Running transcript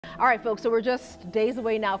All right, folks, so we're just days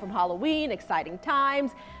away now from Halloween, exciting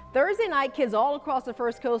times. Thursday night, kids all across the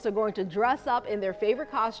First Coast are going to dress up in their favorite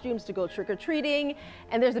costumes to go trick-or-treating,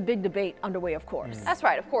 and there's a big debate underway, of course. That's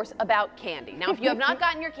right, of course, about candy. Now, if you have not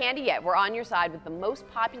gotten your candy yet, we're on your side with the most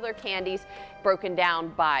popular candies broken down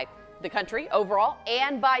by the country overall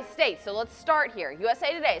and by state. So let's start here.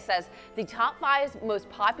 USA Today says the top 5 most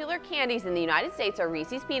popular candies in the United States are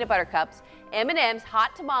Reese's Peanut Butter Cups, M&M's,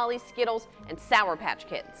 Hot Tamales, Skittles, and Sour Patch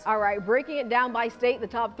Kids. All right, breaking it down by state, the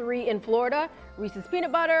top 3 in Florida, Reese's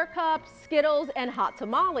Peanut Butter Cups, Skittles, and Hot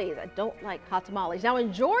Tamales. I don't like Hot Tamales. Now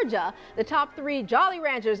in Georgia, the top 3, Jolly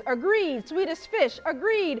Ranchers, agreed, Swedish Fish,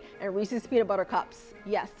 agreed, and Reese's Peanut Butter Cups.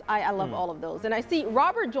 Yes, I love all of those. And I see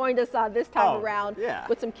Robert joined us this time around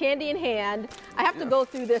with some candy in hand. I have to go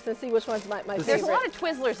through this and see which one's my favorite. There's a lot of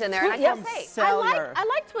Twizzlers in there, and I gotta say, I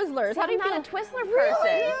like Twizzlers. I'm not a Twizzler person.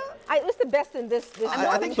 Really? What's the best in this?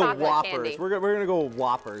 I think the Whoppers. Candy. We're gonna go with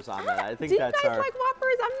Whoppers on that. I think Do you that's guys like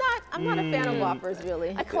Whoppers? I'm not a fan of Whoppers,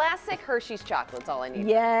 really. A classic Hershey's chocolate's all I need.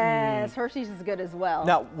 Yes, Hershey's is good as well.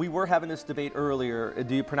 Now, we were having this debate earlier.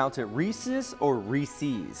 Do you pronounce it Reese's or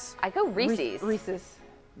Reese's? I go Reese's. Reese's.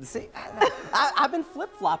 See, I've been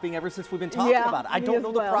flip-flopping ever since we've been talking about it. I don't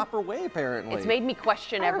know the proper way, apparently. It's made me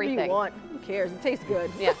question everything. Whatever you want. Who cares? It tastes good.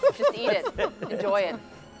 Yeah, just eat it. Enjoy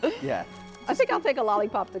it. Yeah. I think I'll take a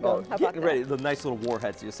lollipop to go. How about Getting ready, the nice little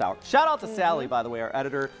warheads you sour. Shout out to Sally, by the way, our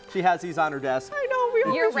editor. She has these on her desk. I know.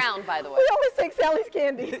 Year-round, by the way. We always take Sally's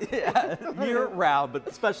candy. Yeah, year-round, but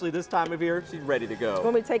especially this time of year, she's ready to go.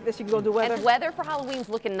 When we take this, you can go do weather. And weather for Halloween's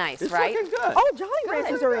looking nice, It's right? looking good. Oh, Jolly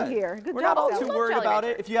Ranchers are in here. Good We're job, not all Sally. too worried Jolly about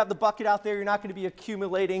Ranchers. it. If you have the bucket out there, you're not going to be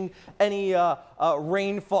accumulating any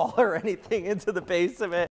rainfall or anything into the base of it.